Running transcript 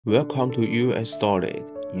Welcome to US Solid.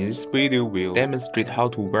 In this video, we'll demonstrate how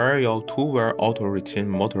to wire your two-wire auto-return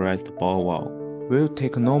motorized ball valve. We'll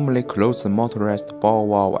take normally closed motorized ball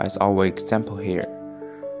valve as our example here,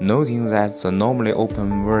 noting that the normally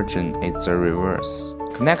open version is the reverse.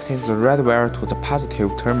 Connecting the red wire to the positive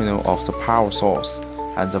terminal of the power source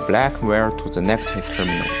and the black wire to the negative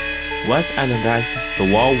terminal. Once energized, the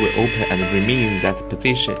valve will open and remain in that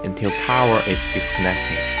position until power is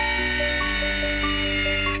disconnected.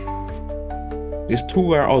 This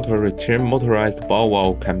two-wire auto-return motorized ball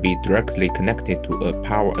valve can be directly connected to a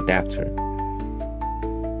power adapter.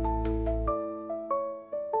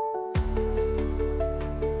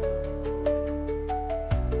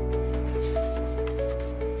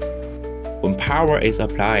 When power is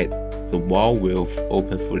applied, the valve will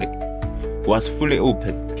open fully. Once fully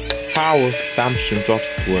open, power consumption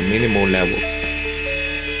drops to a minimal level.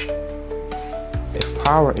 If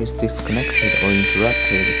power is disconnected or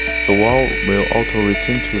interrupted, the valve will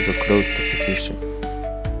auto-return to the closed position.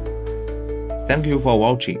 Thank you for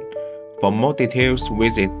watching. For more details,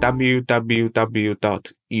 visit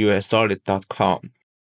www.ussolid.com.